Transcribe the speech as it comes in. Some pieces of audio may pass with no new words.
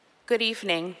Good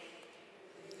evening.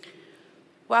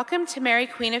 Welcome to Mary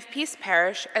Queen of Peace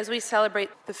Parish as we celebrate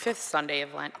the 5th Sunday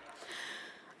of Lent.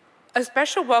 A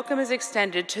special welcome is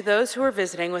extended to those who are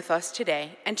visiting with us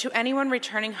today and to anyone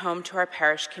returning home to our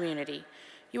parish community.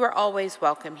 You are always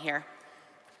welcome here.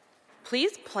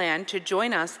 Please plan to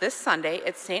join us this Sunday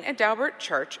at St. Adalbert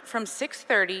Church from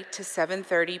 6:30 to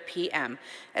 7:30 p.m.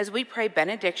 as we pray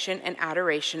benediction and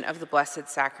adoration of the Blessed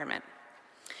Sacrament.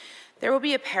 There will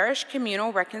be a parish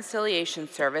communal reconciliation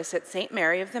service at St.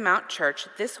 Mary of the Mount Church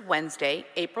this Wednesday,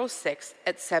 April 6th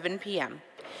at 7 p.m.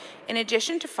 In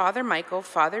addition to Father Michael,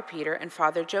 Father Peter, and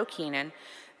Father Joe Keenan,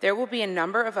 there will be a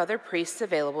number of other priests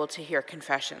available to hear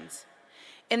confessions.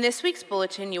 In this week's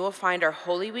bulletin, you will find our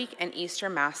Holy Week and Easter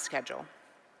Mass schedule.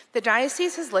 The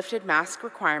diocese has lifted mask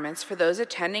requirements for those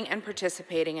attending and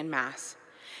participating in Mass.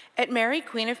 At Mary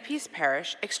Queen of Peace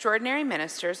Parish, extraordinary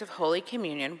ministers of Holy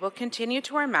Communion will continue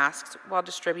to wear masks while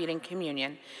distributing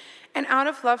communion, and out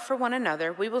of love for one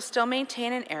another, we will still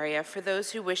maintain an area for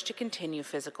those who wish to continue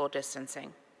physical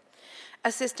distancing.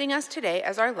 Assisting us today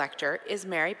as our lector is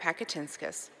Mary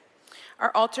Pakatinskas.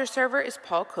 Our altar server is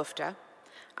Paul Kufta.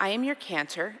 I am your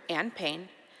cantor, Ann Payne.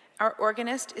 Our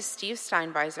organist is Steve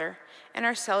Steinbeiser, and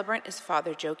our celebrant is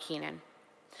Father Joe Keenan.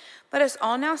 Let us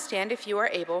all now stand, if you are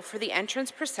able, for the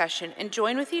entrance procession and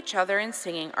join with each other in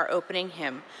singing our opening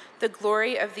hymn, The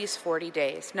Glory of These 40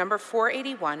 Days, number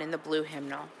 481 in the blue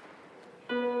hymnal.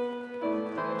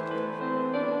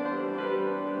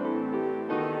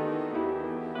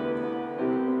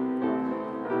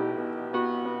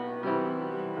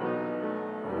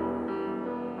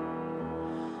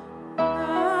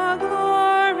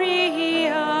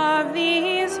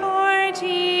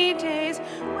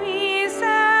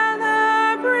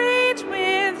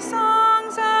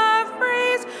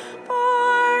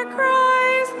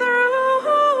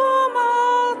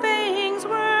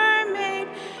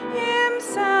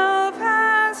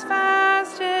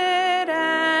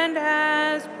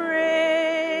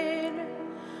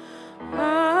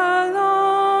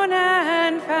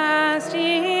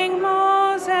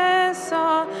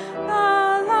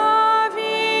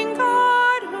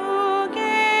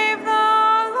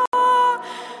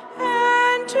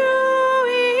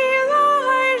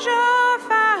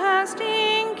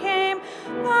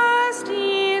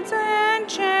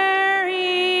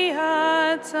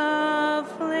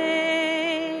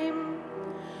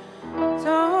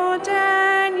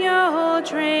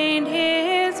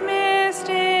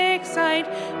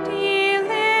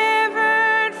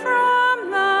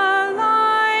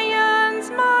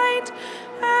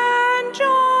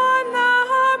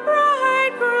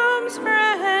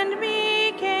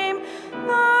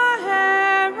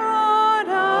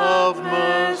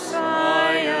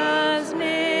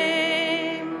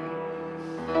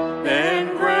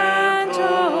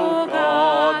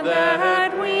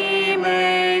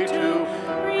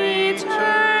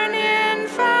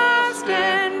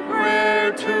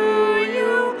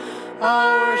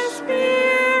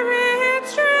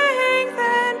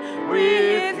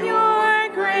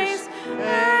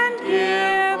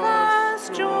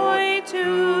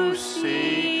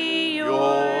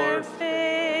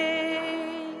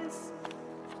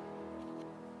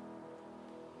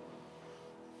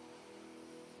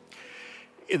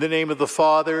 In the name of the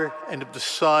Father, and of the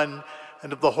Son,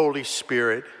 and of the Holy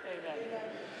Spirit. Amen.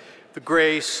 The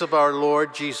grace of our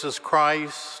Lord Jesus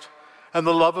Christ, and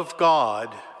the love of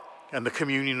God, and the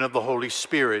communion of the Holy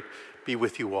Spirit be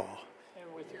with you all.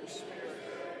 And with your spirit.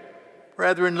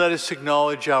 Brethren, let us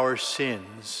acknowledge our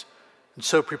sins, and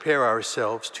so prepare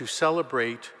ourselves to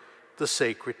celebrate the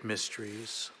sacred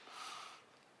mysteries.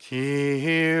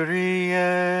 Kyrie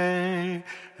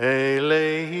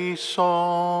eleison.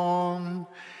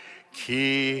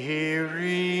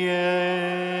 Kyrie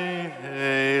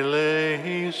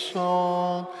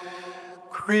eleison,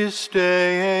 Christe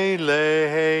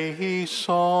eleison,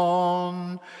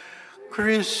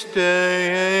 Christe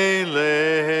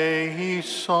eleison,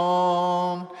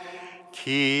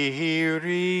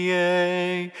 Kyrie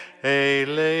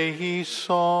eleison,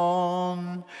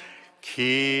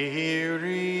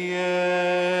 Kyrie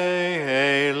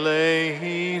eleison.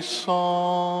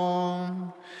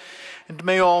 And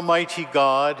may Almighty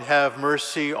God have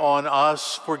mercy on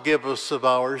us, forgive us of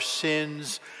our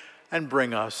sins, and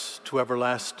bring us to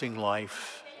everlasting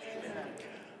life. Amen.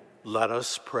 Let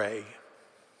us pray.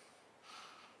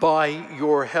 By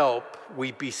your help,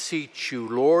 we beseech you,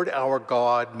 Lord our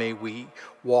God, may we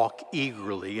walk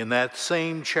eagerly in that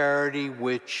same charity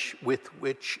with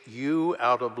which you,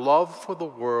 out of love for the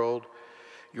world,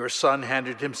 your Son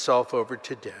handed himself over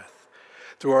to death.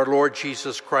 Through our Lord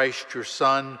Jesus Christ, your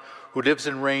Son, who lives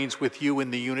and reigns with you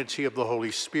in the unity of the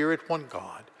Holy Spirit, one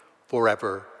God,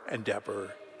 forever and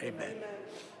ever. Amen.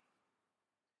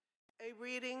 A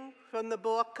reading from the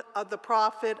book of the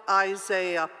prophet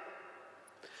Isaiah.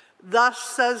 Thus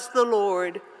says the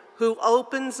Lord, who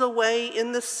opens a way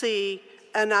in the sea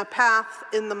and a path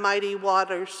in the mighty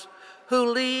waters,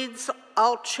 who leads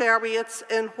out chariots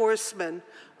and horsemen,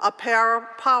 a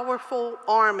powerful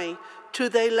army, till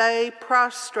they lay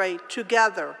prostrate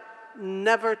together,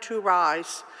 never to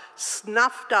rise,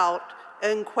 snuffed out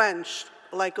and quenched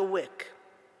like a wick.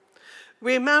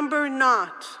 Remember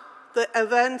not the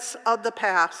events of the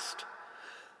past,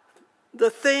 the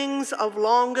things of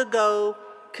long ago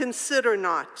consider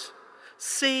not.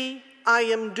 See, I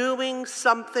am doing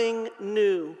something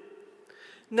new.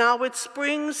 Now it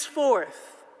springs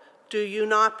forth. Do you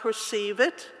not perceive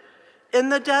it? In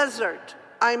the desert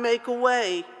I make a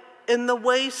way, in the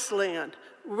wasteland,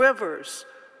 rivers.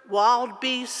 Wild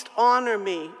beasts honor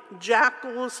me,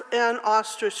 jackals and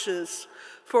ostriches.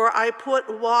 For I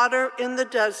put water in the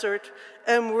desert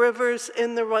and rivers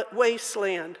in the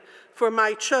wasteland for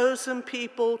my chosen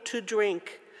people to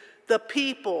drink, the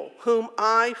people whom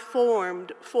I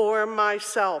formed for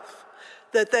myself,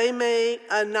 that they may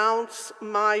announce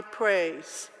my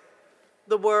praise.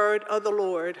 The word of the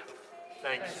Lord.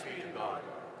 Thanks be to God.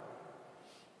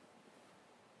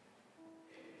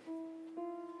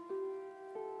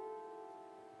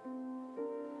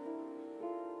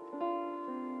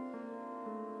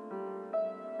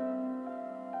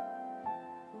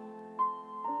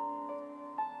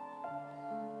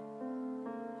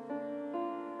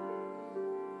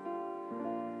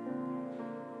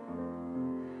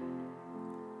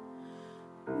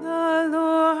 The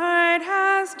Lord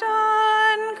has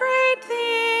done great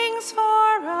things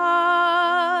for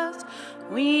us.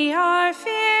 We are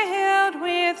filled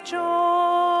with joy.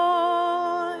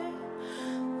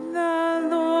 The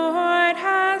Lord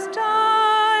has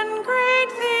done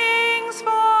great things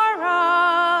for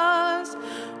us.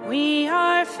 We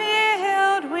are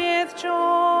filled with joy.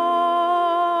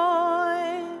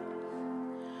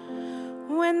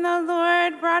 When the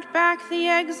Lord brought back the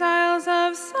exiles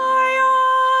of Zion,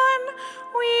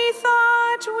 we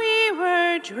thought we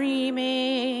were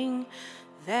dreaming.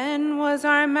 Then was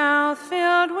our mouth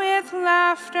filled with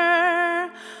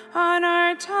laughter, on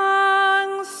our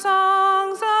tongues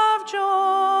songs of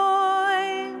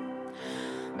joy.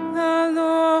 The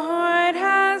Lord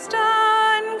has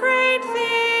done great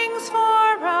things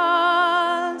for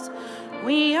us.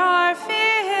 We are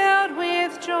filled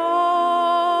with joy.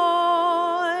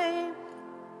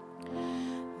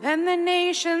 Then the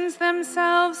nations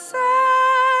themselves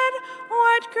said,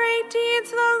 what great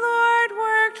deeds the Lord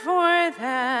worked for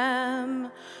them.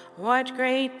 What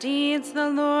great deeds the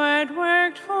Lord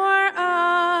worked for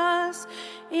us.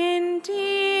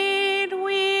 Indeed,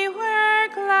 we were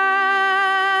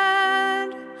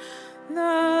glad.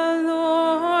 The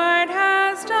Lord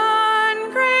has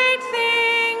done great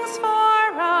things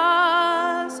for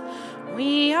us.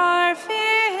 We are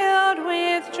filled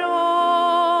with joy.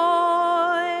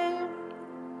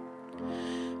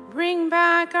 Bring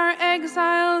back our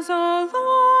exiles, O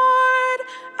Lord,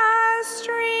 as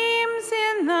streams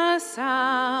in the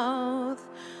south.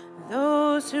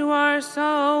 Those who are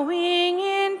sowing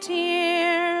in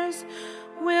tears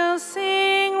will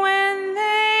sing when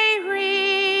they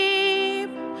reap.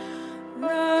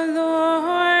 The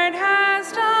Lord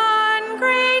has done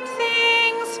great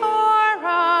things for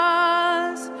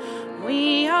us.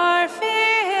 We are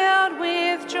filled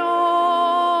with joy.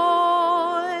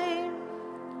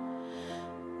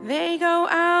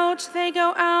 They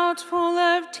go out full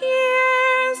of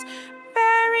tears,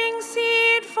 bearing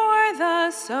seed for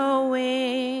the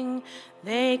sowing.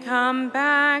 They come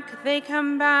back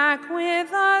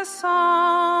with a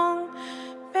song,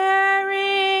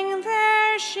 bearing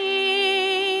their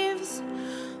sheaves.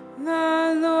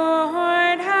 The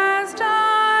Lord has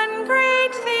done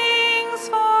great things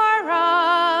for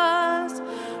us.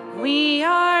 We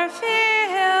are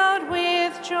filled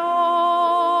with joy.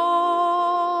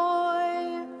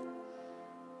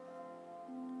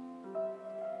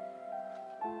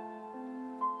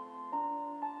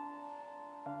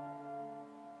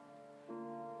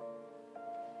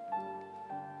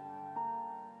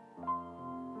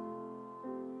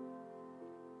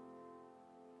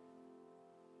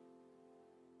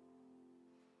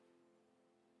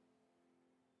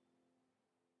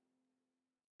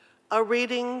 A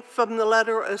reading from the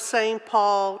letter of St.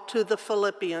 Paul to the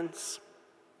Philippians.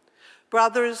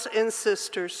 Brothers and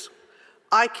sisters,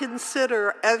 I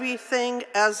consider everything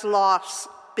as loss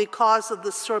because of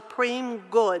the supreme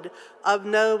good of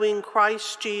knowing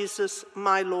Christ Jesus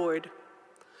my Lord.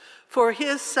 For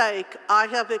his sake I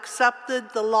have accepted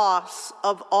the loss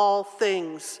of all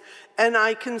things, and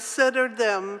I consider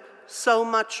them so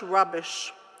much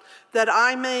rubbish, that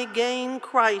I may gain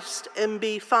Christ and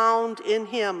be found in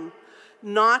him,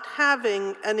 not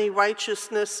having any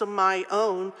righteousness of my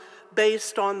own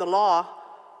based on the law,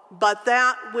 but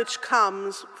that which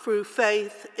comes through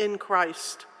faith in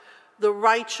Christ, the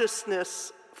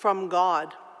righteousness from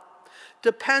God,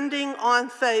 depending on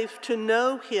faith to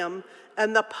know him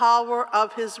and the power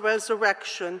of his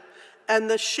resurrection and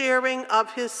the sharing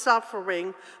of his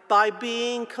suffering by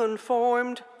being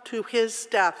conformed to his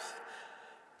death,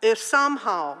 if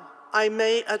somehow I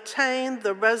may attain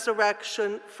the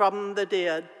resurrection from the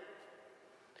dead.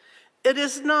 It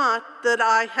is not that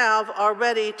I have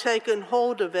already taken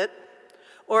hold of it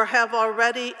or have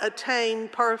already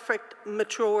attained perfect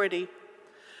maturity,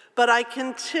 but I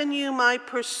continue my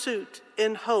pursuit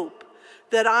in hope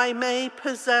that I may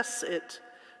possess it,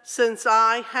 since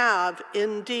I have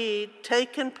indeed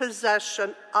taken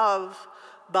possession of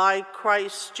by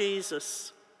Christ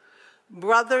Jesus.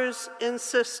 Brothers and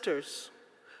sisters,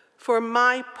 for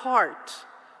my part,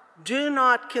 do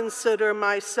not consider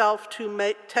myself to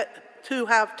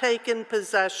have taken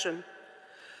possession.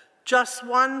 Just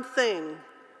one thing,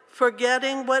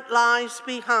 forgetting what lies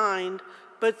behind,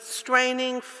 but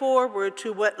straining forward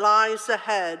to what lies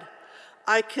ahead,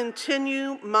 I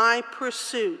continue my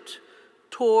pursuit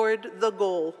toward the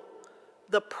goal,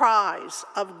 the prize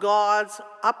of God's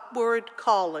upward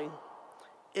calling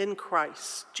in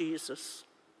Christ Jesus.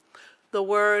 The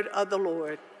word of the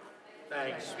Lord.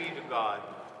 Thanks be to God.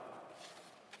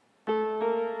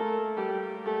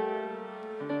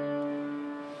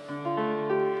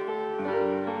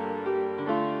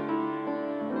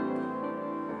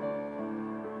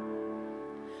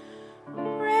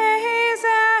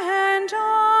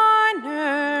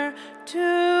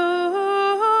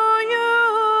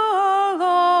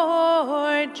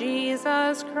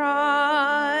 Jesus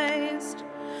Christ.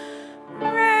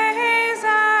 Praise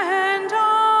and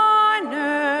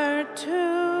honor to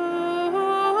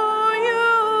you,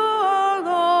 O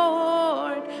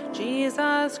Lord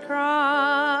Jesus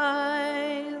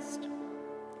Christ.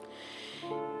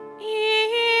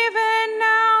 Even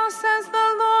now, says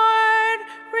the Lord,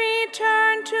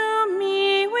 return to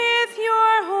me with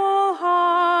your whole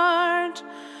heart,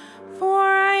 for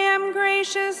I am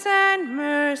gracious and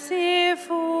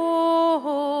merciful.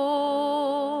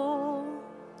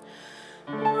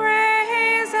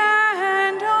 Praise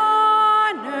and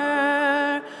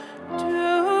honor to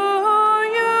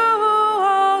you,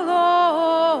 O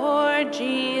Lord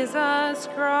Jesus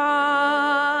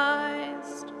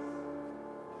Christ.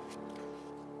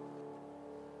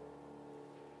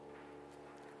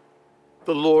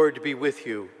 The Lord be with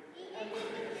you.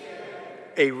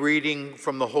 A reading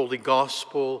from the Holy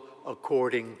Gospel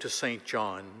according to St.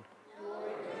 John.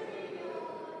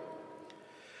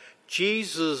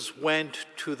 Jesus went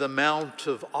to the Mount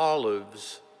of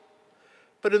Olives,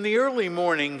 but in the early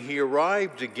morning he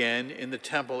arrived again in the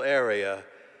temple area,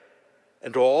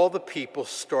 and all the people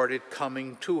started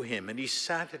coming to him, and he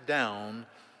sat down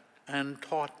and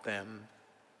taught them.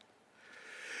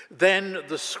 Then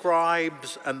the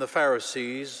scribes and the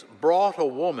Pharisees brought a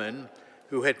woman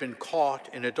who had been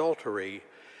caught in adultery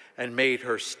and made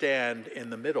her stand in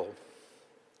the middle.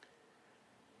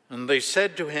 And they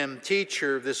said to him,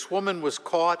 "Teacher, this woman was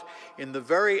caught in the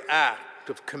very act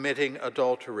of committing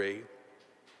adultery.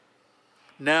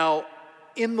 Now,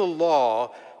 in the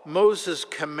law, Moses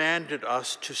commanded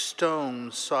us to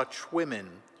stone such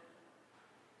women.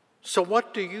 So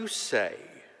what do you say?"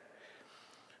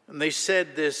 And they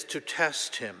said this to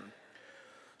test him,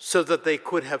 so that they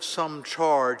could have some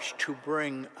charge to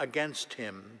bring against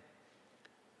him.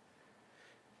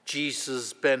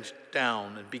 Jesus bent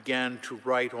down and began to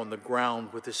write on the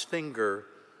ground with his finger.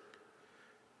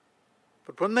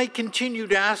 But when they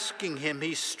continued asking him,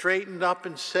 he straightened up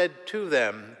and said to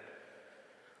them,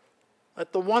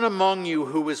 "Let the one among you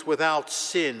who is without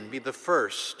sin be the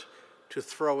first to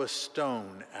throw a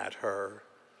stone at her."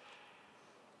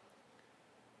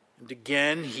 And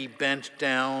again he bent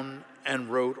down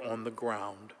and wrote on the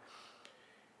ground.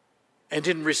 And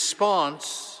in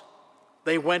response,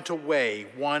 they went away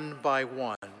one by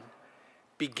one,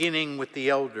 beginning with the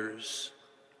elders.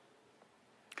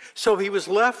 So he was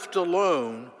left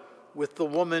alone with the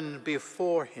woman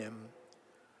before him.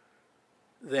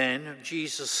 Then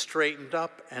Jesus straightened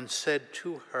up and said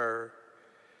to her,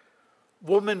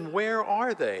 "Woman, where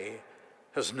are they?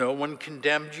 Has no one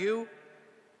condemned you?"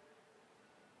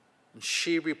 And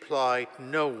she replied,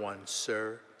 "No one,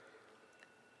 sir."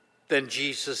 Then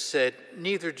Jesus said,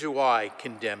 "Neither do I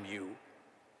condemn you.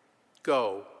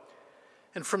 Go,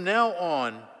 And from now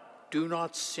on, do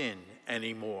not sin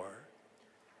anymore.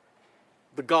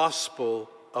 The Gospel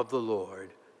of the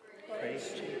Lord.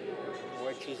 Praise to you,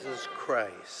 Lord Jesus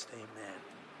Christ. Amen.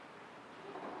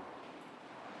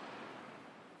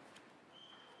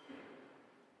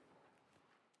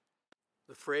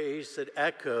 The phrase that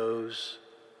echoes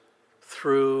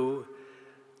through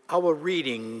our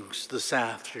readings this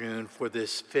afternoon for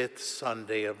this fifth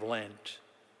Sunday of Lent.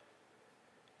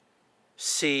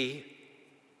 See,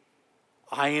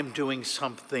 I am doing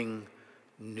something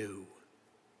new.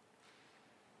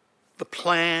 The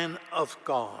plan of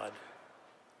God,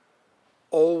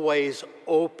 always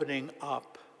opening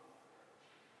up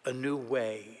a new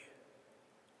way,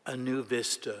 a new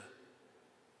vista,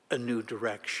 a new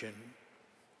direction.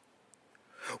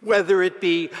 Whether it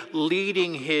be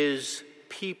leading his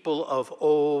people of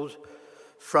old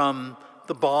from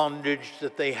the bondage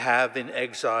that they have in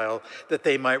exile, that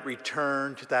they might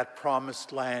return to that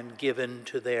promised land given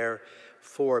to their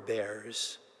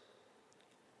forebears.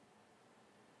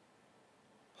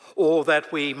 Or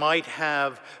that we might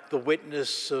have the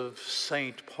witness of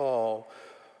St. Paul,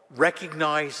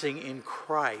 recognizing in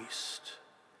Christ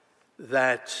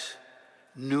that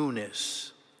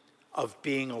newness of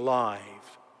being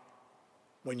alive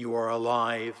when you are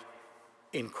alive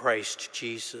in Christ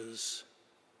Jesus.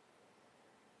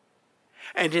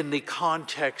 And in the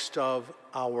context of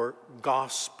our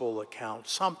gospel account,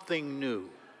 something new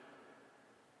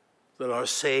that our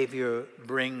Savior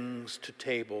brings to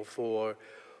table for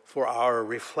our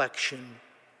reflection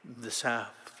this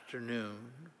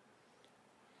afternoon.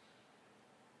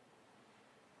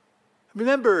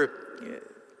 Remember,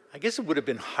 I guess it would have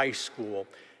been high school.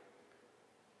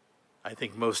 I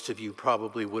think most of you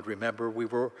probably would remember we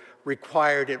were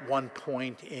required at one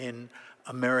point in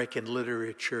American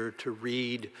literature to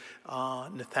read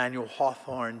Nathaniel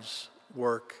Hawthorne's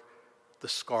work, The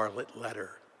Scarlet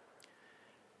Letter.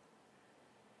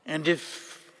 And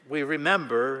if we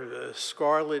remember,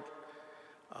 Scarlet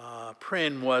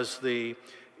Prynne was the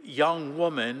young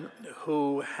woman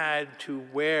who had to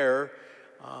wear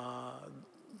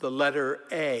the letter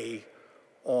A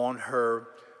on her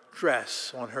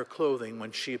dress, on her clothing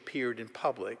when she appeared in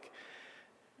public.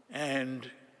 And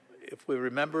if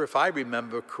I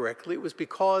remember correctly, it was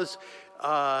because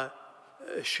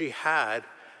she had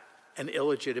an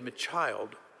illegitimate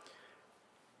child,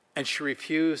 and she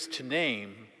refused to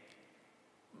name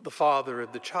the father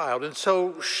of the child. And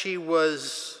so she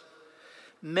was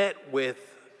met with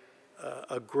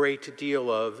a great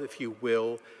deal of, if you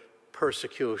will,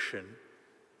 persecution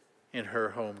in her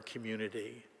home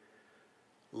community.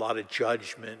 A lot of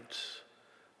judgment,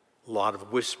 a lot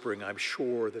of whispering, I'm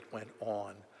sure, that went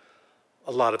on.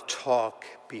 A lot of talk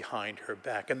behind her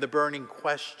back. And the burning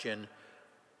question,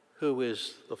 who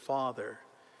is the father?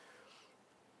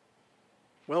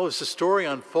 Well, as the story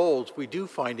unfolds, we do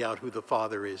find out who the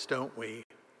father is, don't we?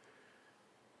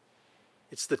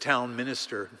 It's the town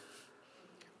minister,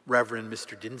 Reverend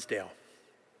Mr. Dinsdale.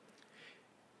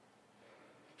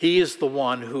 He is the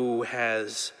one who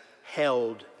has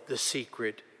held the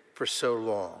secret for so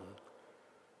long,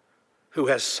 who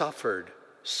has suffered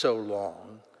so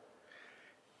long,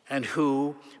 and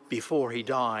who, before he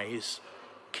dies,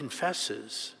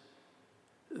 confesses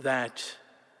that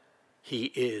he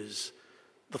is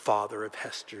the father of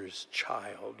Hester's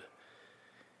child.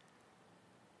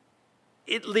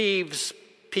 It leaves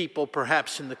people,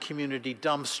 perhaps in the community,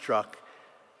 dumbstruck,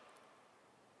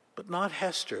 but not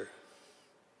Hester.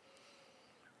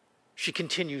 She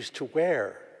continues to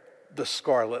wear the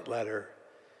scarlet letter,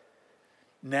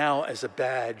 now as a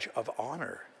badge of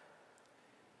honor.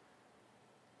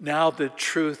 Now, the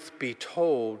truth be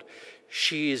told,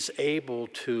 she is able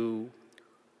to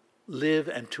live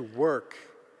and to work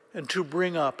and to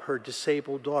bring up her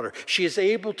disabled daughter. She is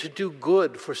able to do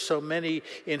good for so many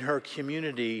in her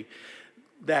community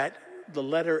that the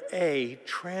letter A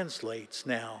translates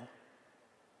now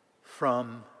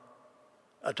from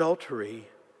adultery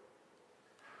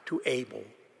to Abel.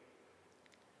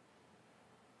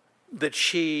 That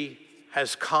she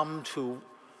has come to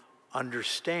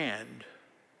understand,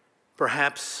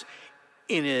 perhaps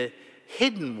in a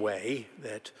hidden way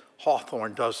that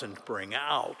Hawthorne doesn't bring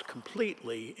out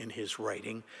completely in his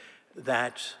writing,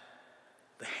 that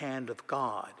the hand of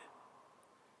God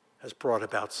has brought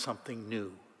about something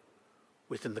new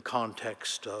within the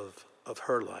context of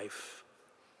her life,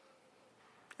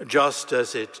 just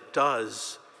as it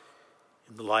does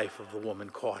in the life of the woman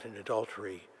caught in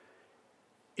adultery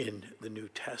in the New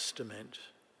Testament.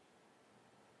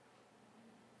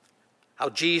 How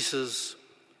Jesus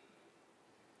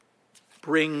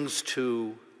brings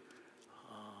to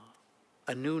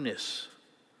a newness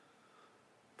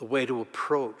the way to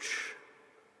approach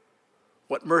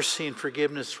what mercy and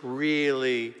forgiveness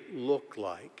really look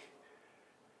like.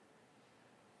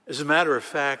 As a matter of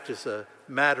fact, as a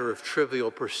matter of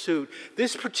trivial pursuit,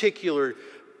 this particular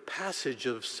passage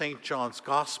of St. John's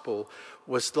Gospel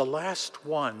was the last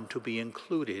one to be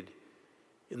included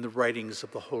in the writings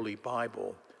of the Holy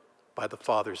Bible by the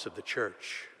fathers of the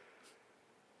church.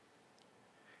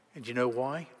 And you know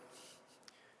why?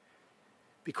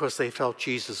 Because they felt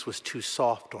Jesus was too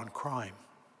soft on crime.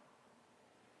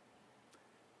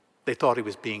 They thought he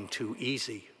was being too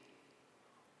easy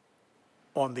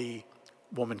on the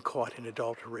woman caught in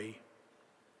adultery.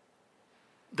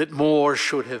 That more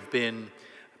should have been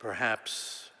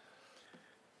perhaps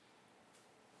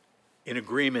in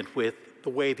agreement with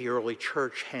the way the early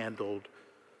church handled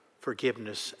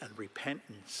forgiveness and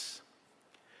repentance.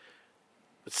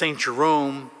 But St.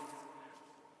 Jerome,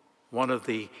 one of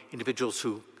the individuals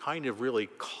who kind of really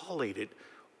collated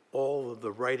all of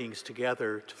the writings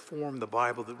together to form the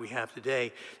Bible that we have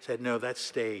today, said, no, that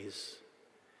stays.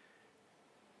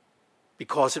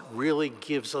 Because it really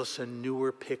gives us a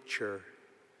newer picture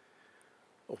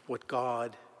of what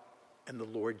God and the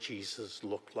Lord Jesus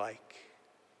looked like.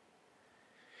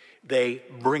 They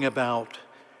bring about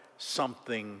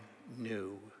something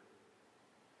new.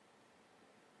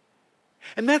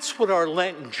 And that's what our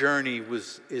Lenten journey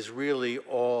is really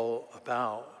all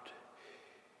about.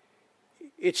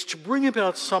 It's to bring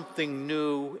about something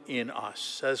new in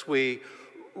us as we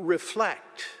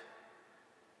reflect,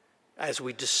 as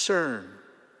we discern,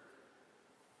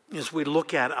 as we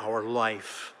look at our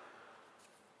life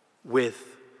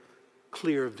with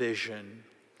clear vision,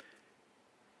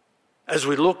 as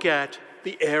we look at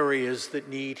the areas that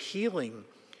need healing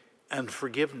and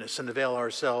forgiveness and avail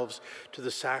ourselves to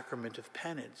the sacrament of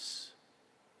penance.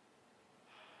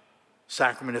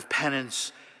 Sacrament of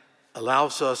penance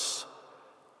allows us,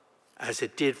 as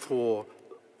it did for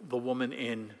the woman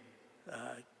in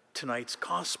tonight's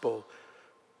gospel,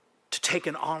 to take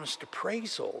an honest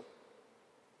appraisal.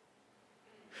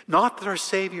 Not that our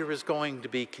Savior is going to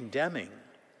be condemning,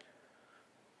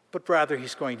 but rather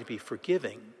he's going to be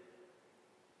forgiving.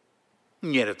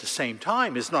 And yet at the same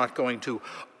time is not going to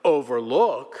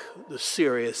overlook the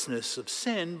seriousness of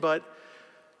sin, but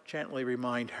gently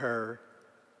remind her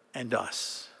and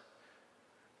us,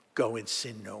 go and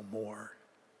sin no more.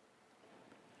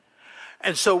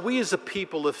 And so we as a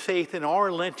people of faith in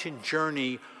our Lenten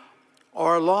journey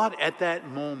are a lot at that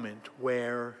moment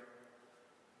where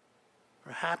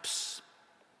perhaps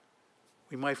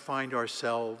we might find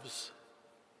ourselves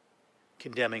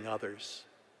condemning others.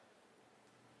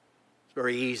 It's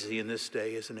very easy in this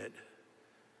day, isn't it?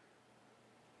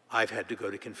 I've had to go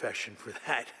to confession for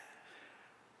that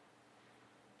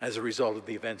as a result of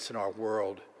the events in our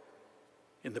world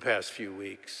in the past few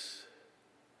weeks.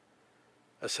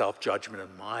 A self-judgment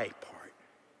on my part,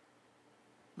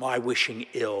 my wishing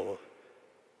ill,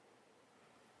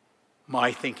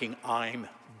 my thinking I'm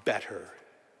better.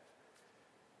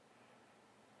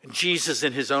 And Jesus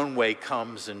in his own way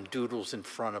comes and doodles in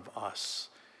front of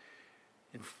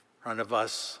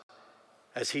us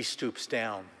as he stoops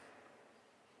down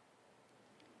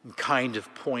and kind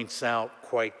of points out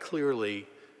quite clearly,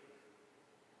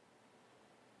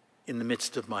 in the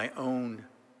midst of my own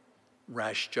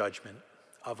rash judgment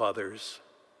of others,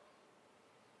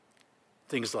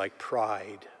 things like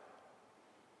pride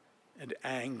and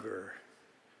anger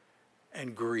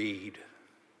and greed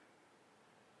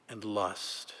and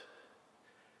lust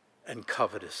and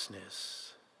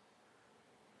covetousness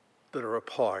that are a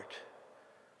part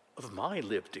of my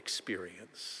lived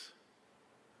experience.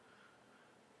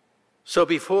 So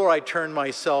before I turn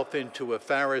myself into a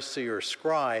Pharisee or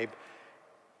scribe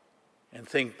and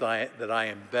think that I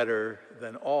am better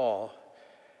than all,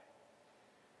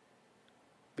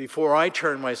 before I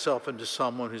turn myself into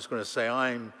someone who's going to say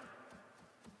I'm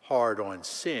hard on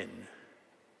sin,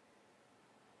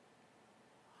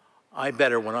 I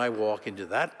better, when I walk into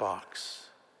that box,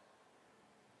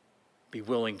 be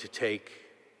willing to take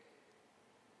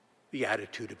the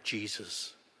attitude of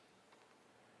Jesus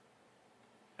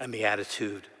and the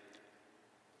attitude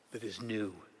that is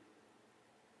new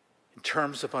in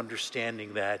terms of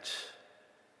understanding that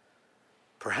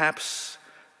perhaps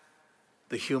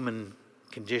the human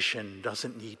condition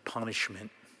doesn't need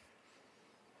punishment.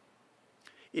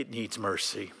 It needs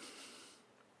mercy.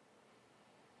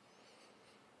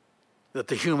 That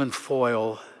the human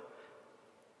foil,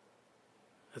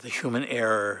 that the human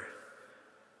error,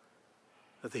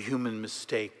 that the human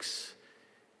mistakes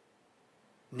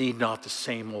need not the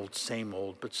same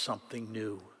old, but something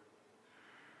new.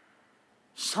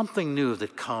 Something new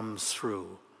that comes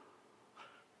through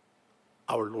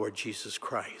our Lord Jesus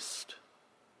Christ,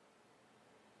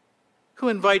 who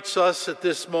invites us at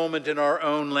this moment in our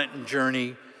own Lenten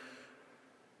journey,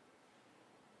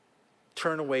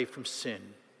 turn away from sin,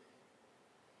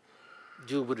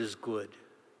 do what is good,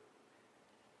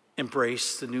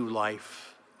 embrace the new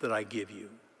life that I give you.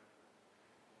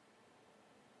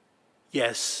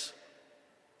 Yes,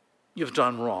 you've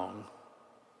done wrong,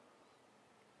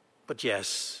 but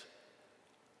yes,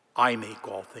 I make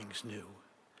all things new.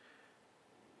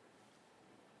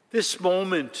 This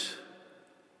moment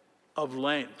of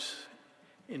Lent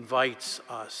invites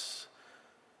us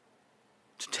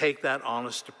to take that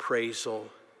honest appraisal,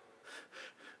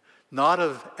 not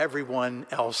of everyone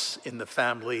else in the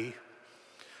family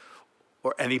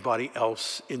or anybody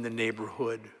else in the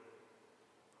neighborhood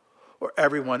or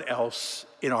everyone else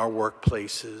in our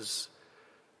workplaces,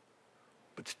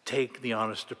 but to take the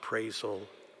honest appraisal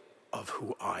of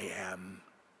who I am.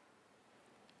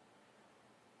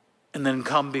 And then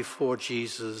come before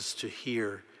Jesus to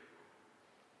hear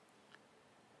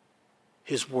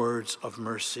his words of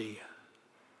mercy.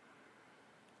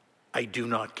 I do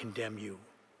not condemn you.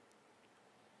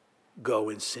 Go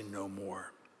and sin no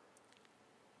more.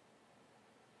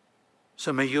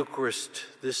 So may Eucharist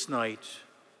this night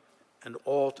and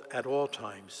at all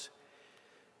times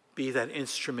be that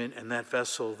instrument and that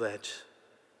vessel that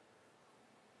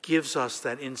gives us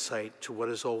that insight to what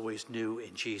is always new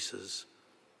in Jesus.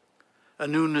 A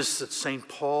newness that St.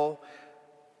 Paul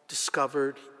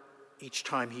discovered each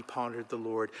time he pondered the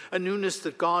Lord. A newness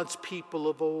that God's people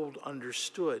of old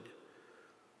understood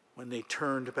when they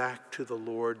turned back to the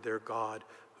Lord their God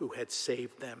who had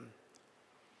saved them.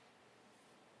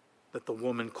 That the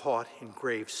woman caught in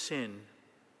grave sin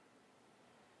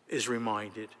is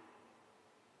reminded,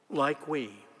 like we,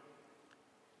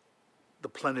 the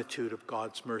plenitude of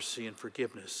God's mercy and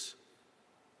forgiveness.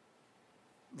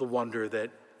 The wonder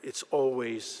that it's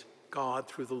always God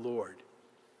through the Lord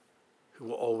who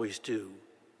will always do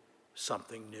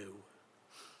something new.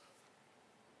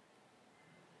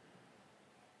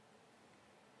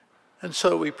 And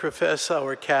so we profess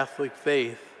our Catholic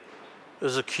faith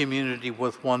as a community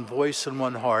with one voice and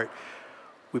one heart.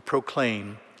 We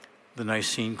proclaim the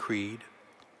Nicene Creed.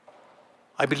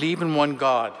 I believe in one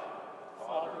God,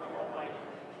 Father Almighty,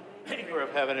 maker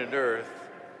of heaven and earth,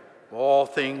 all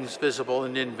things visible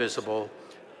and invisible.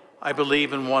 I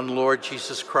believe in one Lord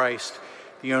Jesus Christ,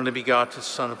 the only begotten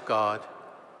Son of God,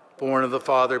 born of the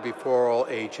Father before all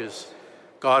ages,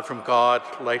 God from God,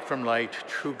 light from light,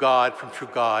 true God from true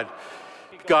God,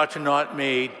 begotten, not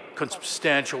made,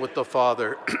 consubstantial with the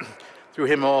Father. Through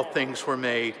him all things were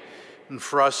made, and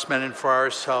for us men and for our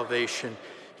salvation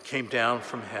he came down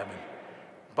from heaven.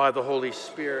 By the Holy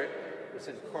Spirit was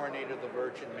incarnated of the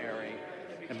Virgin Mary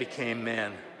and became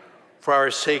man. For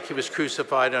our sake he was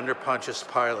crucified under Pontius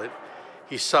Pilate.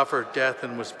 He suffered death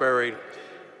and was buried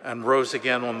and rose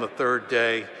again on the third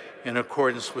day in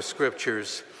accordance with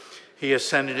Scriptures. He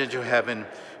ascended into heaven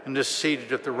and is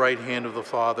seated at the right hand of the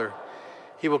Father.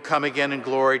 He will come again in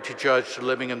glory to judge the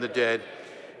living and the dead,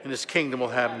 and his kingdom will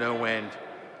have no end.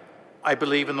 I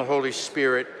believe in the Holy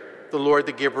Spirit, the Lord,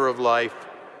 the giver of life,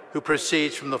 who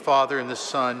proceeds from the Father and the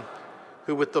Son,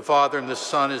 who with the Father and the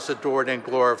Son is adored and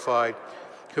glorified,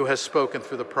 who has spoken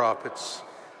through the prophets.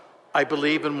 I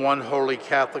believe in one holy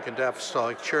Catholic and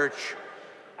Apostolic Church.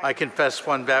 I confess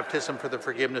one baptism for the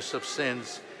forgiveness of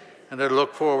sins, and I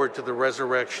look forward to the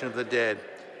resurrection of the dead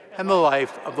and the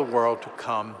life of the world to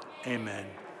come. Amen.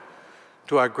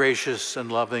 To our gracious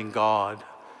and loving God,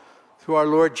 through our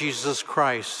Lord Jesus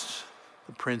Christ,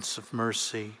 the Prince of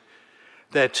Mercy,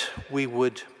 that we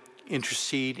would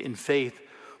intercede in faith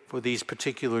for these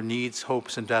particular needs,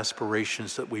 hopes, and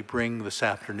aspirations that we bring this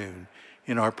afternoon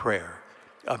in our prayer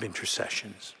of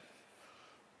intercessions.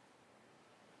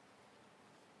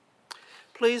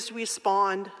 Please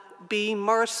respond, "Be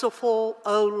merciful,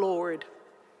 O Lord,"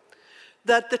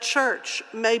 that the Church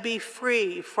may be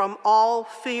free from all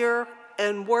fear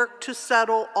and work to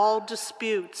settle all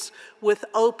disputes with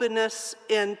openness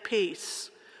and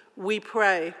peace. We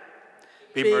pray.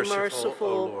 Be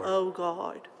merciful, O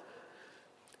God.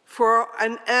 For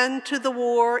an end to the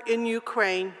war in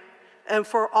Ukraine and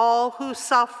for all who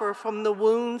suffer from the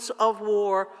wounds of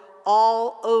war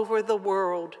all over the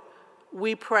world,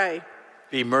 we pray.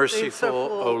 Be merciful,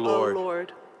 O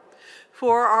Lord.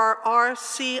 For our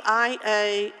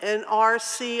RCIA and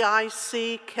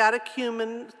RCIC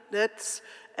catechumens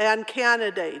and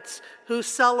candidates who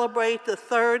celebrate the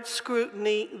third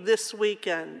scrutiny this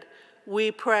weekend,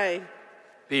 we pray.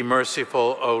 Be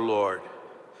merciful, O Lord.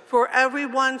 For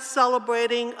everyone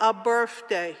celebrating a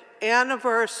birthday,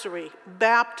 anniversary,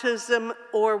 baptism,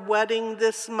 or wedding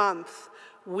this month,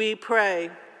 we pray.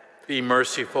 Be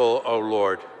merciful, O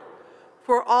Lord.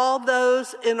 For all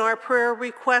those in our prayer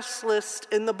request list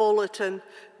in the bulletin,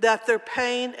 that their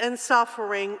pain and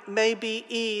suffering may be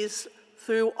eased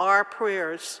through our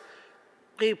prayers,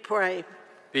 we pray.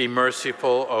 Be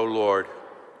merciful, O Lord.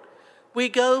 We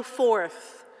go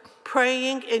forth,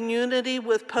 praying in unity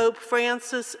with Pope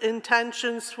Francis'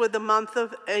 intentions for the month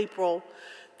of April,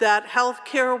 that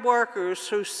healthcare workers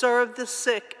who serve the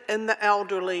sick and the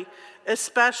elderly,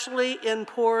 especially in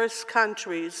poorest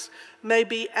countries, may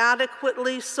be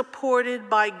adequately supported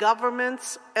by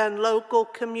governments and local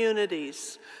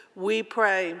communities. We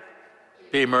pray.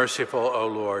 Be merciful, O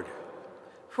Lord.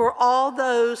 For all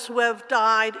those who have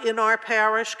died in our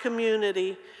parish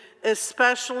community,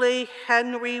 especially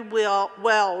Henry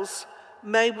Wells,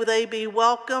 may they be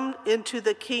welcomed into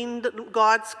the kingdom,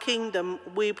 God's kingdom,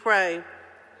 we pray.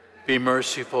 Be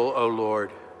merciful, O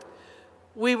Lord.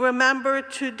 We remember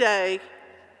today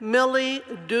Millie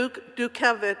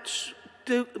Dukowicz,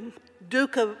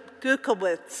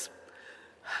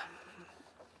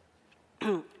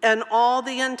 and all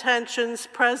the intentions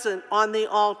present on the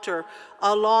altar,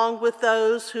 along with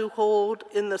those who hold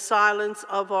in the silence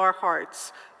of our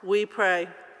hearts. We pray.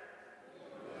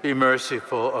 Be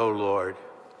merciful, O Lord.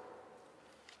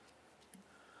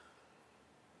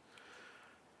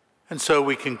 And so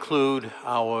we conclude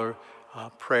our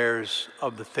prayers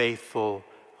of the faithful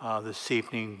this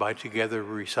evening by together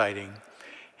reciting,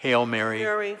 Hail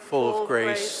Mary, full of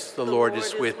grace, the Lord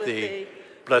is with thee.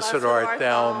 Blessed art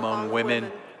thou among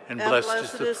women, and blessed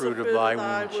is the fruit of thy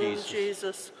womb,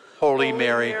 Jesus. Holy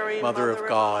Mary, Mother of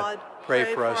God, pray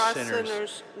for us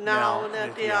sinners, now and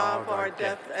at the hour of our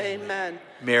death. Amen.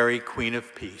 Mary, Queen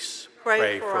of Peace,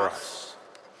 pray for us.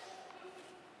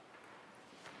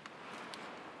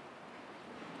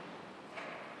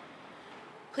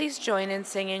 Please join in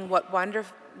singing What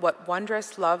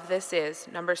Wondrous Love This Is,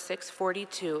 number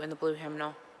 642 in the Blue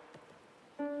Hymnal.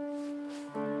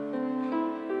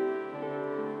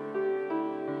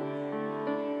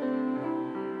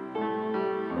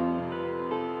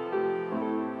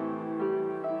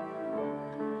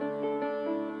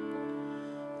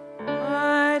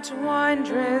 What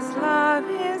wondrous love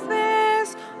is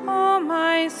this, O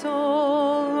my soul,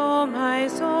 O my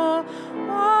soul.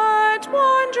 What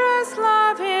wondrous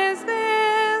love is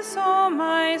this, O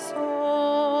my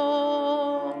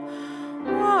soul?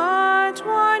 What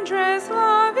wondrous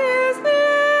love is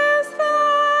this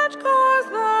that caused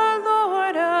the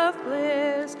Lord of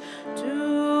bliss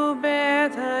to bear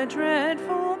the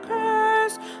dreadful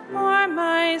curse for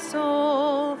my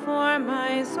soul,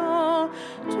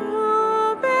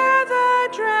 to bear the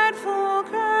dreadful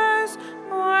curse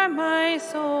for my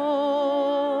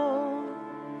soul.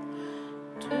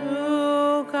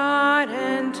 To God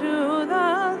and to the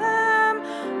Lamb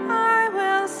I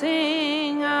will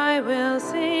sing, I will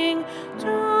sing.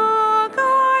 To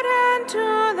God and to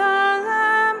the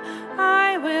Lamb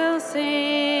I will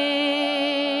sing.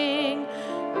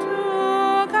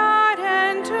 To God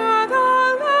and to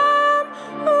the Lamb,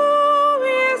 who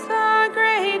is the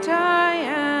great I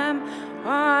am,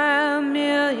 while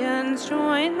millions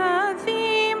join the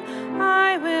theme,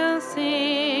 I will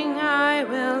sing, I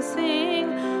will sing.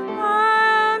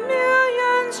 While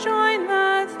millions join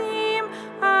the theme,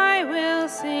 I will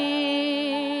sing.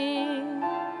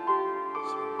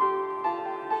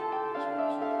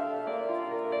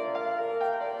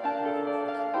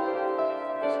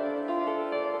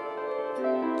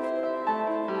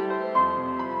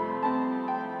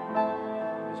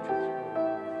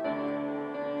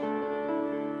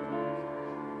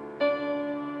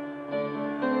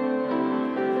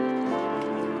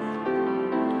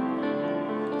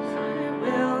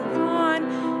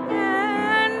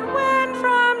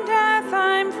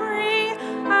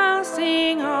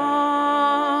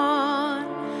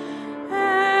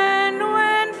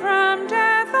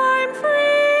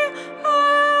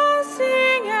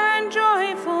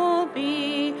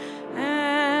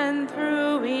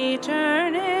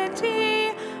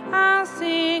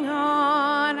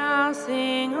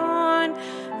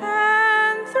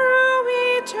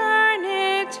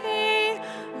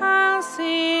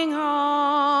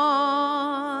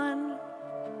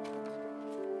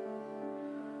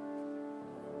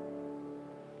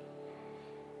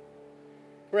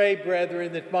 Pray,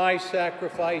 brethren, that my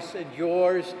sacrifice and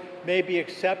yours may be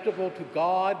acceptable to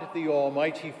God, the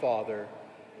Almighty Father.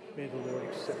 May the Lord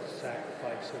accept the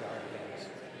sacrifice at our hands.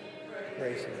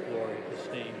 Praise and glory of his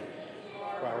name,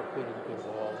 for our good and good of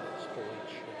all his holy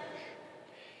church.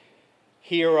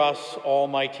 Hear us,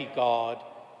 Almighty God,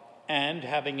 and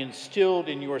having instilled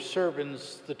in your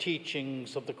servants the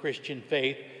teachings of the Christian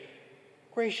faith,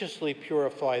 graciously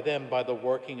purify them by the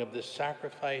working of this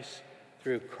sacrifice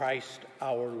through Christ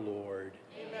our Lord.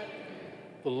 Amen.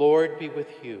 The Lord be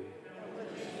with you.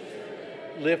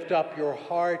 Lift up your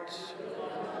hearts.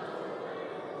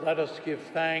 Let us give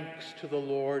thanks to the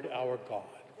Lord our God.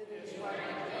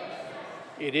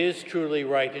 It is truly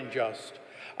right and just,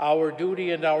 our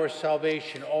duty and our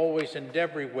salvation, always and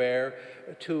everywhere,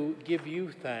 to give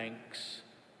you thanks,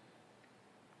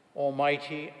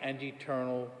 Almighty and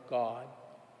eternal God.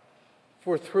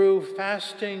 For through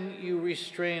fasting you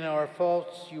restrain our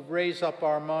faults, you raise up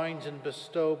our minds and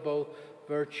bestow both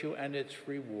virtue and its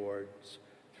rewards.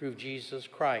 Through Jesus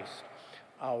Christ,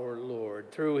 our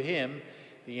Lord. Through him,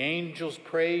 the angels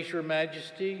praise your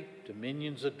majesty,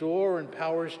 dominions adore, and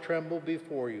powers tremble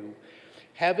before you.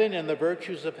 Heaven and the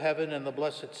virtues of heaven and the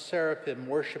blessed seraphim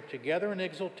worship together in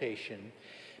exultation.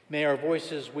 May our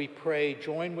voices, we pray,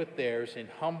 join with theirs in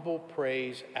humble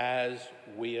praise as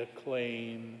we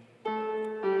acclaim.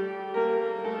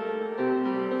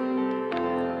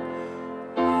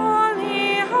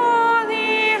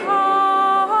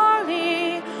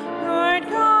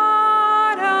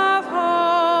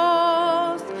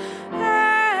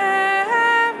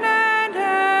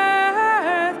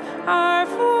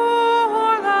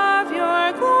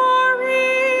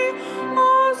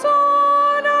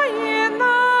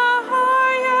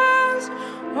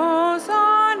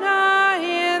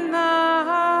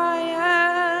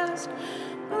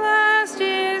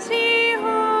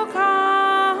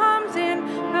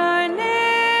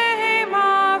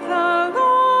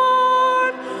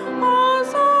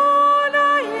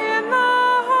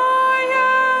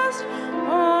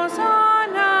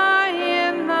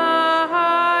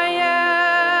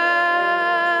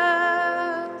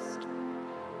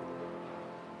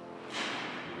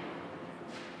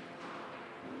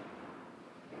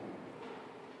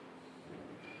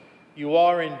 You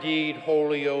are indeed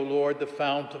holy, O Lord, the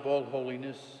fount of all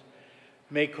holiness.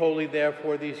 Make holy,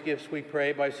 therefore, these gifts, we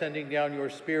pray, by sending down your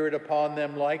Spirit upon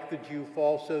them like the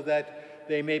dewfall, so that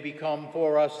they may become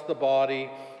for us the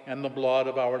body and the blood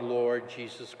of our Lord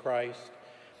Jesus Christ.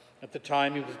 At the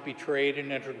time he was betrayed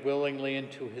and entered willingly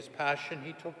into his passion,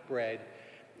 he took bread,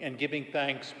 and giving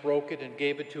thanks, broke it and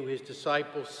gave it to his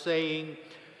disciples, saying,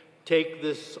 "Take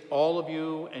this, all of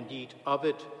you, and eat of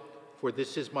it, for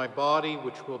this is my body,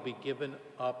 which will be given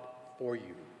up for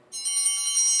you."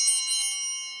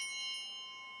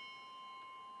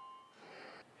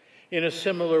 In a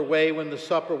similar way, when the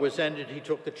supper was ended, he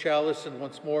took the chalice, and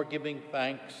once more giving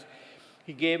thanks,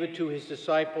 he gave it to his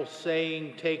disciples,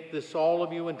 saying, "Take this, all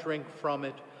of you, and drink from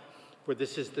it, for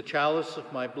this is the chalice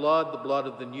of my blood, the blood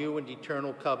of the new and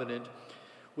eternal covenant,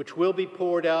 which will be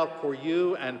poured out for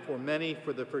you and for many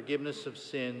for the forgiveness of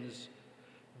sins.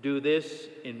 Do this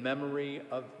in memory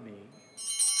of me."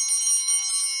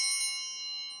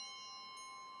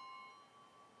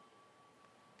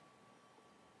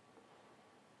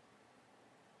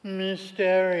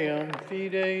 Mysterium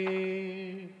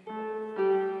Fidei.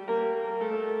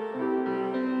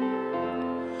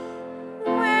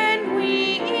 When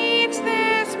we eat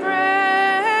this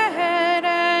bread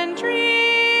and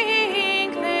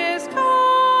drink this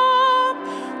cup,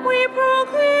 we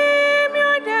proclaim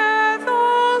your death,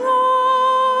 O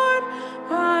Lord,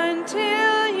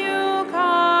 until you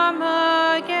come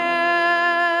again.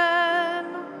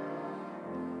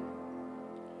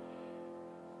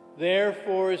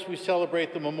 Therefore, as we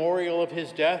celebrate the memorial of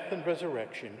his death and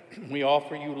resurrection, we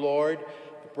offer you, Lord,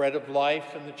 the bread of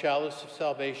life and the chalice of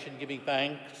salvation, giving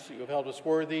thanks that you have held us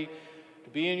worthy to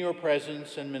be in your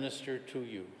presence and minister to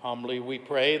you. Humbly we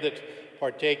pray that,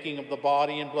 partaking of the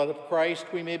body and blood of Christ,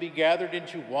 we may be gathered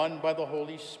into one by the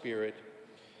Holy Spirit.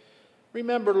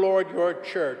 Remember, Lord, your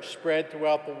church spread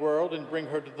throughout the world, and bring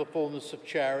her to the fullness of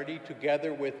charity,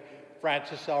 together with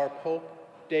Francis, our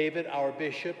Pope, David, our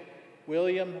Bishop,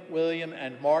 William,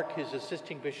 and Mark, his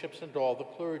assisting bishops, and all the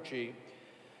clergy.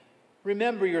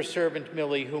 Remember your servant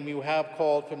Millie, whom you have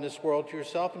called from this world to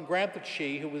yourself, and grant that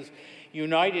she, who was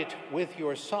united with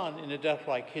your Son in a death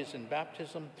like his in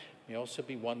baptism, may also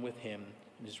be one with him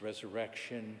in his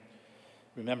resurrection.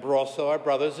 Remember also our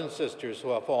brothers and sisters who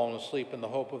have fallen asleep in the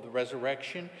hope of the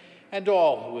resurrection, and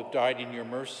all who have died in your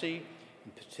mercy,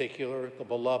 in particular the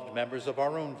beloved members of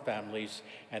our own families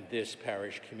and this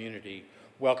parish community.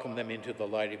 Welcome them into the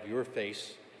light of your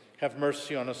face. Have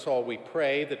mercy on us all, we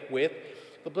pray, that with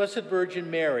the Blessed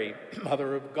Virgin Mary,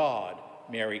 Mother of God,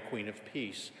 Mary, Queen of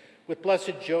Peace, with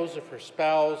Blessed Joseph, her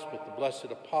spouse, with the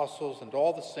blessed apostles and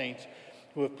all the saints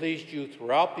who have pleased you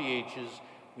throughout the ages,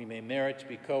 we may merit to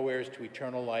be co-heirs to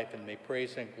eternal life, and may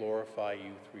praise and glorify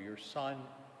you through your Son,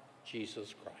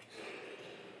 Jesus Christ.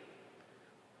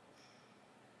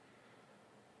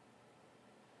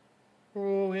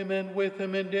 through him and with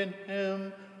him and in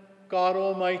him, God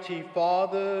Almighty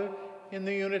Father, in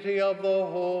the unity of the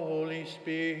Holy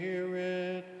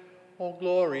Spirit, all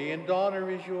glory and honor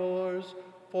is yours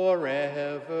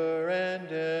forever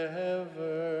and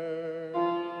ever.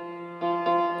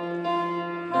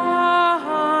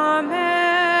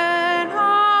 Amen,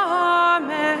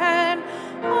 amen,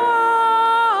 amen.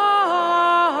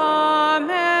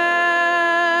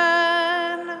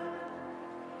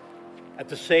 At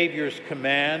the Savior's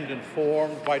command,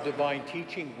 informed by divine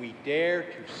teaching, we dare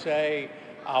to say,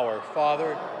 Our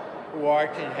Father, who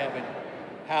art in heaven,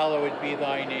 hallowed be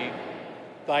thy name.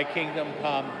 Thy kingdom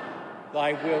come,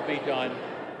 thy will be done,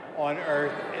 on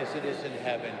earth as it is in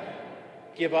heaven.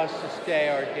 Give us this day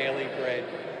our daily bread,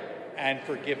 and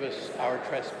forgive us our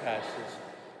trespasses,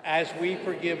 as we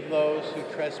forgive those who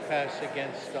trespass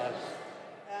against us.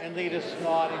 And lead us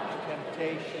not into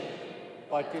temptation,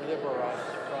 but deliver us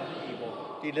from evil.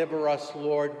 Deliver us,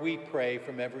 Lord, we pray,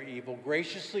 from every evil.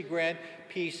 Graciously grant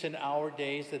peace in our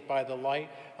days, that by the light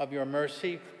of your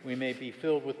mercy we may be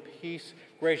filled with peace.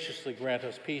 Graciously grant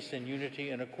us peace and unity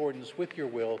in accordance with your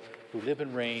will, who live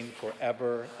and reign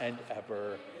forever and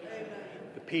ever. Amen.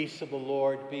 The peace of the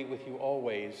Lord be with you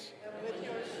always. And with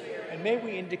your spirit. And may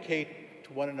we indicate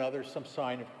to one another some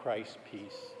sign of Christ's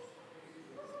peace.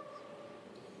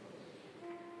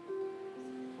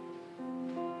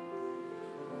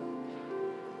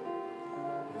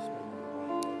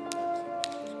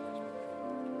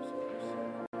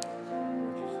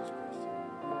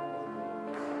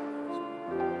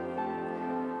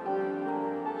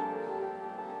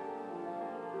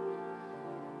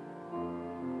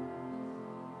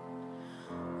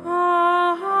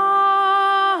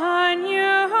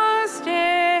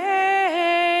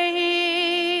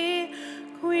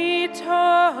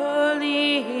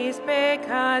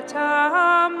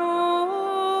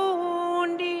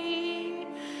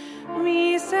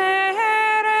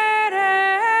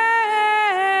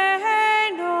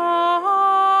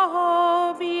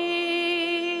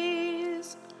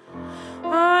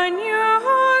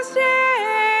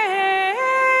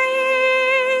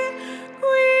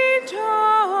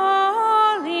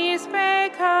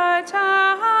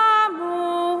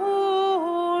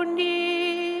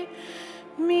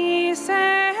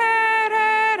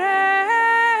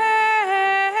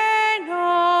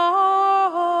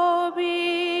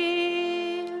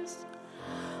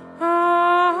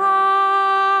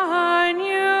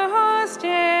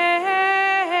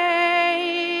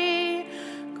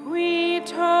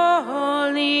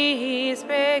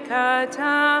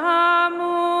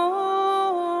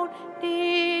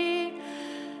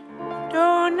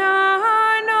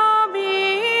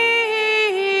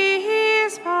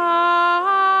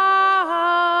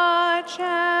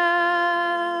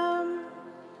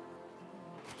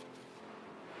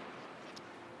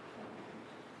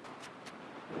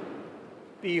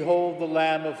 Behold the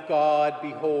Lamb of God,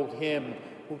 behold him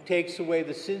who takes away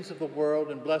the sins of the world,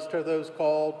 and blessed are those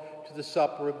called to the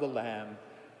supper of the Lamb.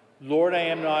 Lord, I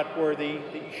am not worthy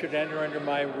that you should enter under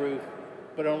my roof,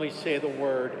 but only say the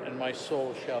word, and my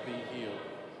soul shall be healed.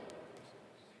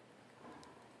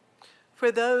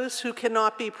 For those who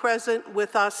cannot be present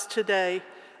with us today,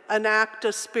 an act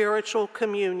of spiritual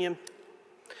communion.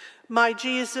 My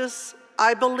Jesus,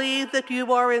 I believe that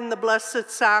you are in the Blessed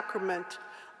Sacrament.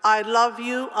 I love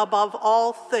you above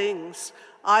all things.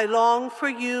 I long for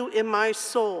you in my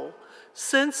soul.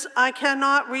 Since I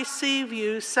cannot receive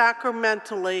you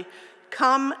sacramentally,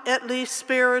 come at least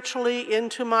spiritually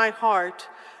into my heart.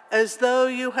 As though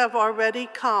you have already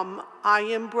come, I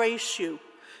embrace you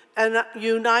and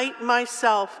unite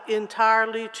myself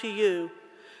entirely to you.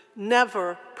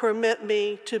 Never permit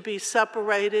me to be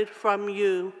separated from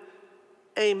you.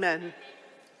 Amen.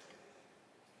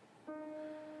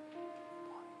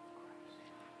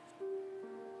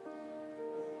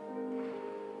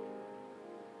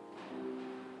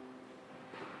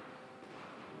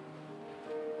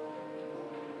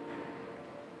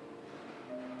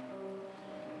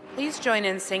 Please join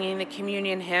in singing the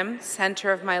communion hymn,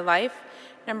 Center of My Life,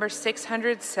 number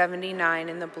 679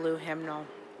 in the blue hymnal.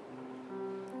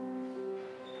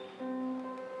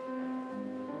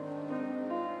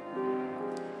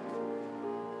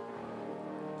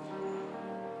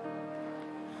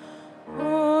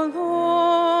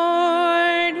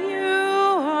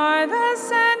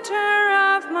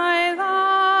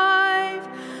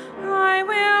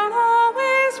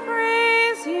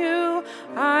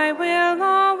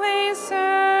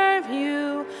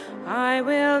 I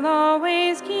will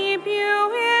always keep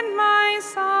you in my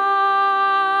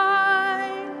sight.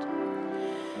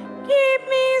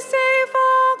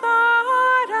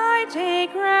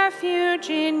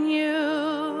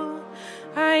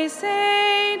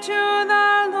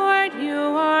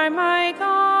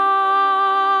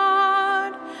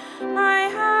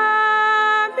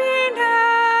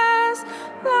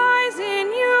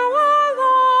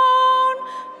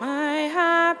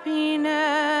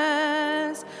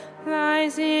 happiness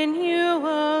lies in you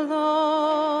alone.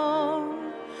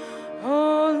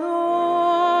 O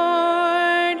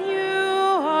Lord,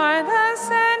 you are the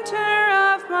center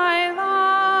of my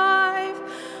life.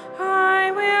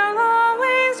 I will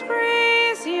always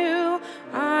praise you.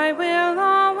 I will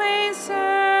always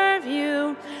serve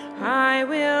you. I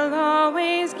will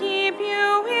always keep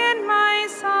you in my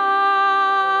sight.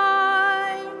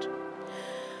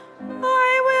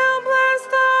 I will bless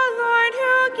the Lord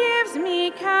who gives me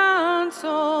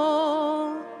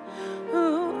counsel,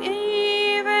 who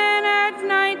even at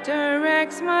night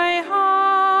directs my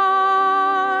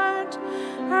heart.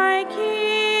 I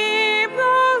keep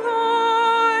the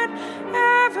Lord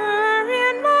ever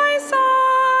in my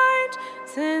sight.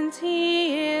 Since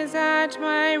he is at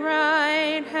my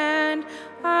right hand,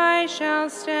 I shall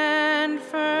stand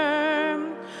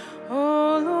firm.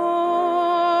 O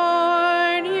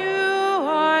Lord, you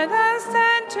are the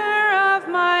center of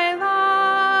my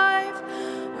life.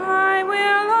 I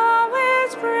will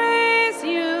always praise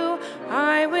you.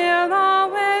 I will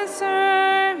always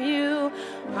serve you.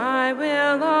 I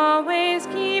will always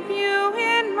keep you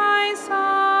in my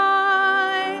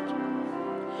sight.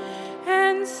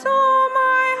 And so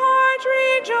my heart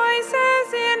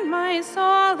rejoices and my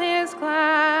soul is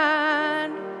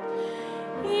glad.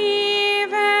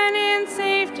 Even in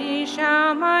safety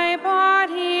shall my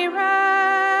body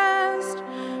rest,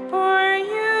 for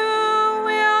you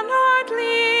will not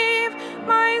leave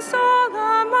my soul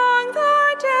among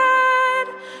the dead,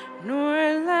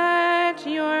 nor let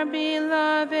your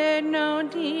beloved know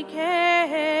decay.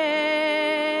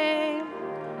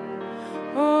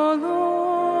 O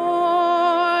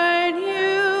Lord,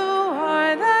 you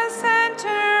are the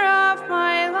center of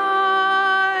my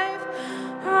life.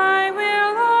 I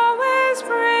will always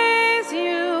praise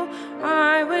you.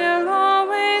 I will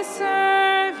always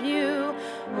serve you.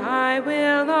 I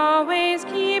will always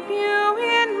keep you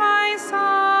in my sight.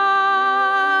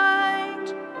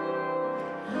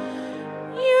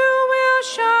 You will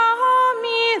show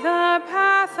me the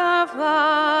path of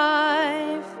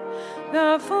life,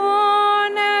 the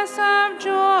fullness of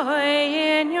joy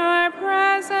in your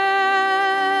presence.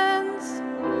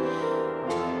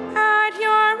 At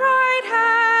your right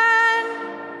hand,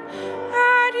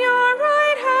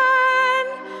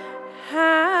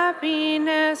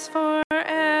 happiness forever.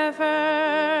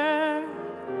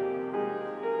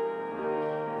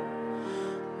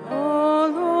 O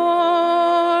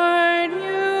Lord,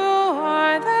 you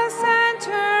are the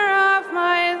center of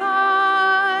my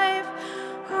life.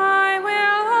 I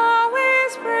will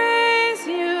always praise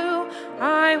you.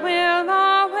 I will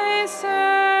always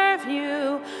serve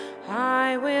you.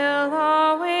 I will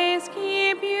always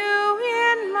keep you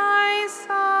in my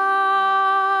sight.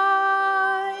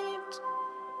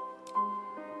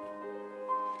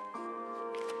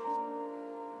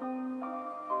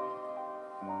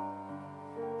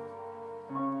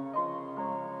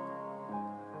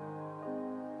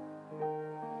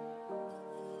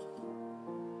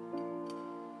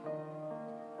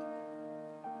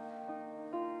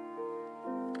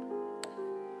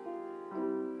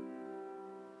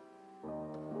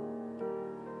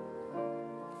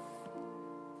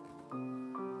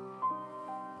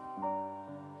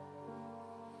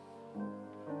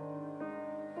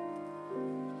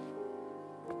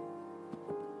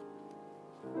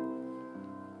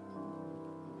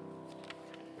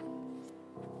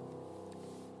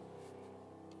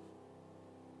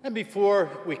 And before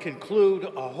we conclude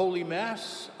a Holy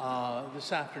Mass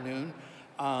this afternoon,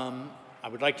 I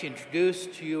would like to introduce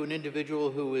to you an individual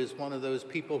who is one of those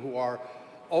people who are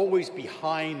always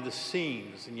behind the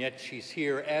scenes, and yet she's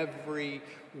here every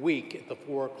week at the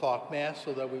 4 o'clock Mass,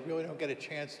 so that we really don't get a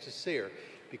chance to see her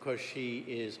because she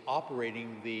is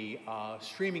operating the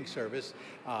streaming service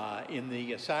in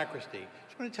the sacristy.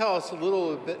 She's going to tell us a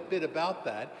little bit about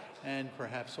that, and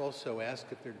perhaps also ask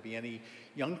if there'd be any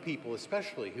young people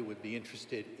especially who would be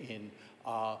interested in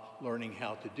learning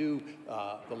how to do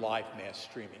the live Mass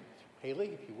streaming. Haley,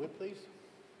 if you would, please.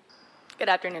 Good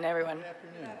afternoon, everyone. Good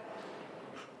afternoon.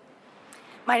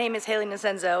 My name is Haley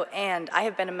Nazenzo, and I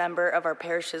have been a member of our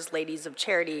parish's Ladies of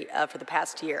Charity for the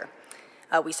past year.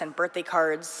 We send birthday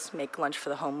cards, make lunch for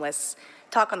the homeless,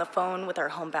 talk on the phone with our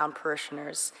homebound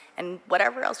parishioners, and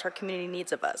whatever else our community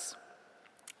needs of us.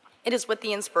 It is with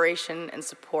the inspiration and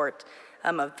support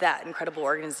of that incredible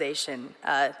organization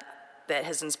that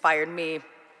has inspired me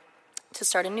to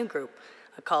start a new group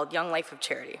called Young Life of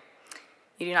Charity.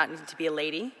 You do not need to be a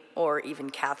lady or even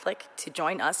Catholic to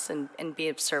join us and be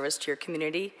of service to your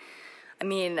community. I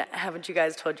mean, haven't you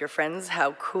guys told your friends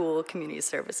how cool community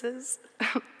service is?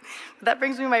 That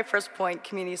brings me to my first point.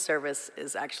 Community service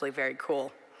is actually very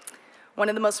cool. One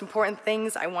of the most important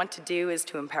things I want to do is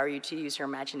to empower you to use your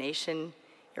imagination,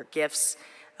 your gifts,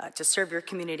 to serve your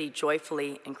community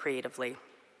joyfully and creatively.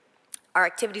 Our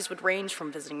activities would range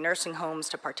from visiting nursing homes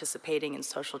to participating in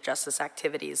social justice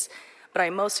activities, but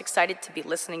I'm most excited to be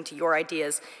listening to your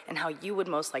ideas and how you would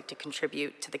most like to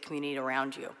contribute to the community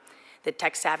around you. The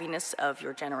tech savviness of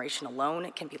your generation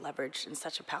alone can be leveraged in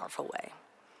such a powerful way.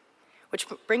 Which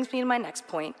brings me to my next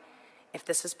point. If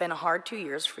this has been a hard 2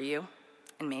 years for you,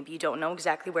 and maybe you don't know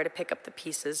exactly where to pick up the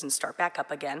pieces and start back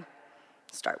up again,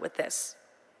 start with this.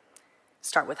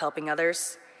 Start with helping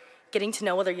others, getting to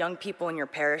know other young people in your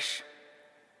parish,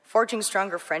 forging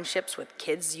stronger friendships with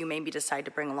kids you maybe decide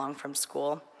to bring along from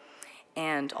school,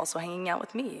 and also hanging out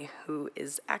with me, who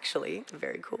is actually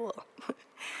very cool.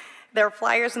 There are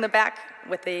flyers in the back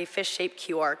with a fish-shaped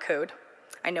QR code.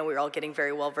 I know we're all getting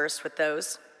very well versed with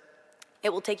those.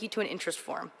 It will take you to an interest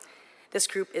form. This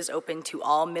group is open to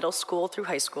all middle school through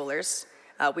high schoolers.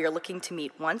 We are looking to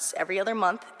meet once every other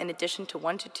month, in addition to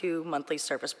 1 to 2 monthly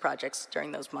service projects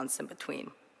during those months in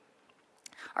between.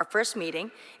 Our first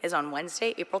meeting is on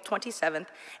Wednesday, April 27th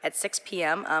at 6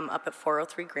 p.m. Up at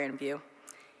 403 Grandview.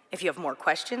 If you have more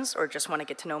questions or just want to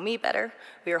get to know me better,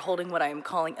 we are holding what I am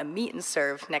calling a meet and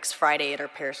serve next Friday at our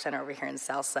parish center over here in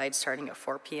Southside starting at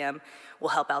 4 p.m.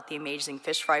 We'll help out the amazing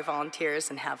fish fry volunteers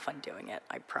and have fun doing it,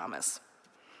 I promise.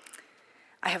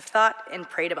 I have thought and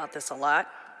prayed about this a lot,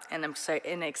 and I'm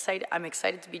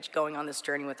excited to be going on this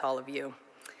journey with all of you.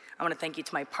 I want to thank you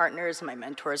to my partners and my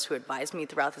mentors who advised me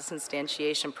throughout this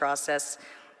instantiation process,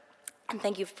 and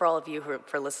thank you for all of you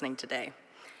for listening today.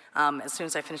 As soon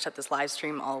as I finish up this live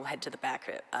stream, I'll head to the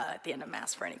back at the end of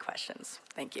Mass for any questions.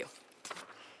 Thank you.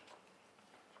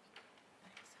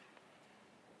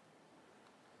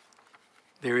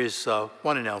 There is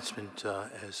one announcement,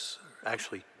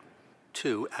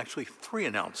 three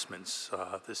announcements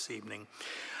this evening.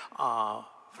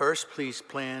 First, please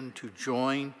plan to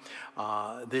join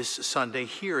this Sunday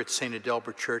here at St.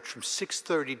 Adelbert Church from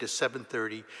 6:30 to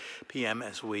 7:30 p.m.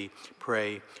 as we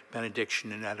pray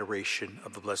benediction and adoration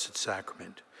of the Blessed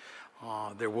Sacrament.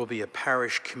 There will be a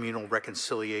parish communal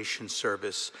reconciliation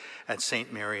service at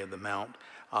St. Mary of the Mount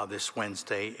this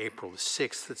Wednesday, April the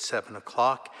 6th at 7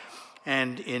 o'clock.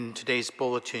 And in today's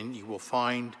bulletin, you will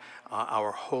find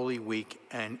our Holy Week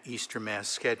and Easter Mass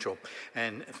schedule.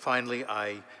 And finally,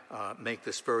 I make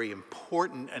this very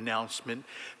important announcement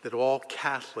that all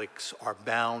Catholics are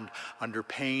bound under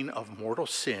pain of mortal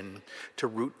sin to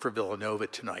root for Villanova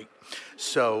tonight.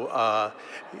 So,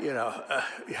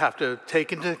 you have to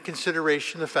take into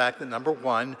consideration the fact that, number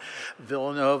one,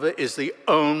 Villanova is the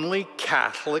only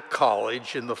Catholic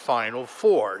college in the Final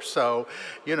Four. So,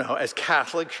 as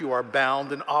Catholics, you are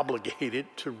bound and obligated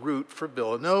to root for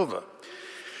Villanova.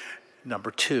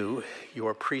 Number two,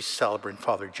 your priest celebrant,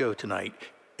 Father Joe, tonight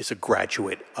is a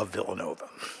graduate of Villanova.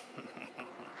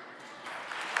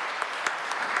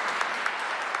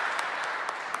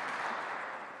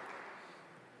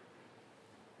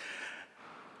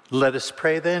 Let us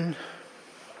pray then.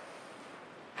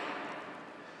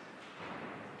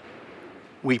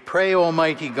 We pray,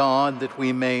 Almighty God, that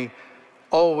we may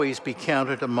always be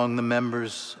counted among the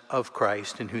members of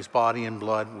Christ, in whose body and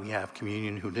blood we have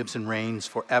communion, who lives and reigns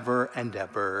forever and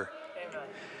ever. Amen.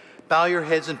 Bow your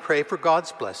heads and pray for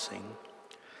God's blessing.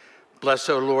 Bless,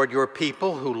 O Lord, your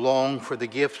people who long for the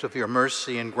gift of your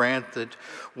mercy, and grant that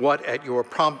what at your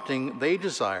prompting they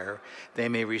desire, they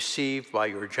may receive by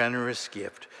your generous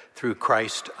gift through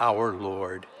Christ our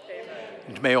Lord. Amen.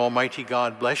 And may Almighty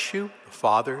God bless you, the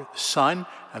Father, the Son,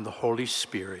 and the Holy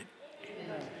Spirit.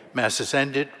 Mass is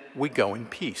ended. We go in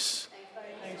peace.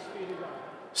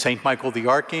 Saint Michael the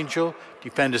Archangel,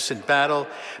 defend us in battle.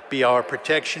 Be our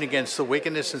protection against the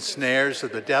wickedness and snares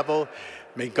of the devil.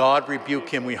 May God rebuke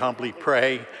him, we humbly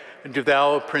pray. And do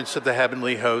thou, O Prince of the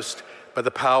heavenly host, by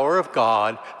the power of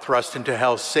God, thrust into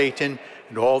hell Satan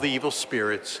and all the evil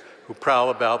spirits who prowl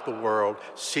about the world,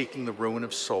 seeking the ruin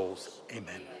of souls.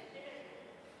 Amen.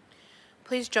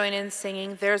 Please join in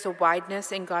singing There's a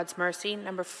Wideness in God's Mercy,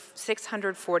 number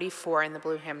 644 in the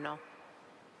blue hymnal.